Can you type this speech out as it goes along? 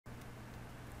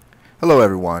Hello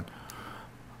everyone.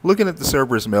 Looking at the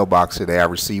Cerberus mailbox today, I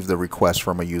received a request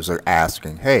from a user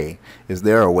asking, hey, is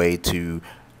there a way to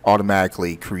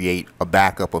automatically create a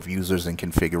backup of users and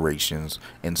configurations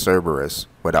in Cerberus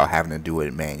without having to do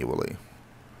it manually?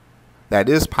 That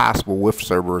is possible with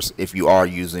Cerberus if you are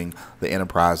using the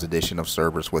Enterprise edition of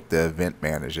Cerberus with the Event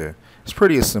Manager. It's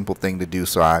pretty a simple thing to do,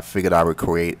 so I figured I would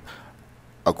create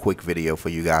a quick video for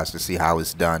you guys to see how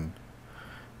it's done.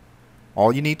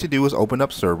 All you need to do is open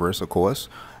up Cerberus, of course,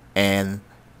 and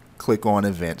click on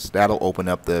Events. That'll open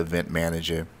up the Event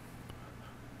Manager.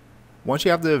 Once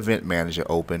you have the Event Manager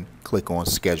open, click on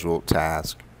Scheduled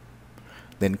Task.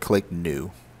 Then click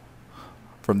New.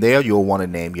 From there, you'll want to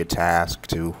name your task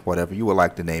to whatever you would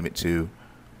like to name it to,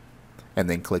 and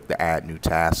then click the Add New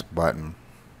Task button.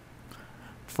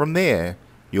 From there,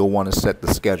 you'll want to set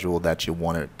the schedule that you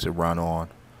want it to run on.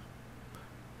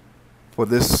 For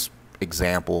this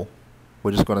example,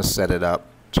 we're just going to set it up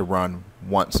to run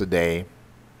once a day,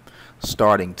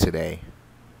 starting today.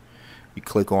 You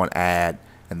click on Add,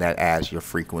 and that adds your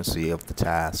frequency of the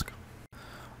task.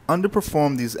 Under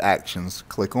Perform these actions,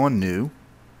 click on New.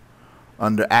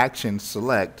 Under Actions,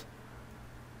 select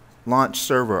Launch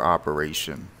Server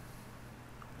Operation.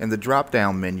 In the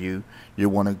drop-down menu,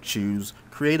 you'll want to choose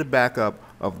Create a Backup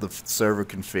of the server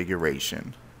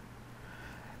configuration.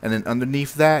 And then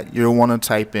underneath that, you'll want to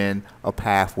type in a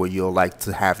path where you'll like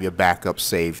to have your backup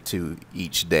saved to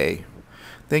each day.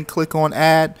 Then click on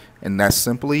Add, and that's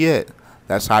simply it.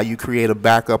 That's how you create a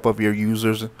backup of your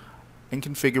users and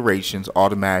configurations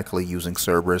automatically using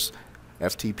Cerberus,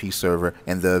 FTP Server,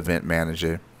 and the Event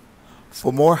Manager.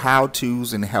 For more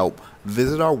how-tos and help,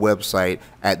 visit our website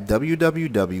at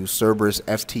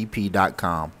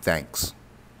www.cerberusftp.com. Thanks.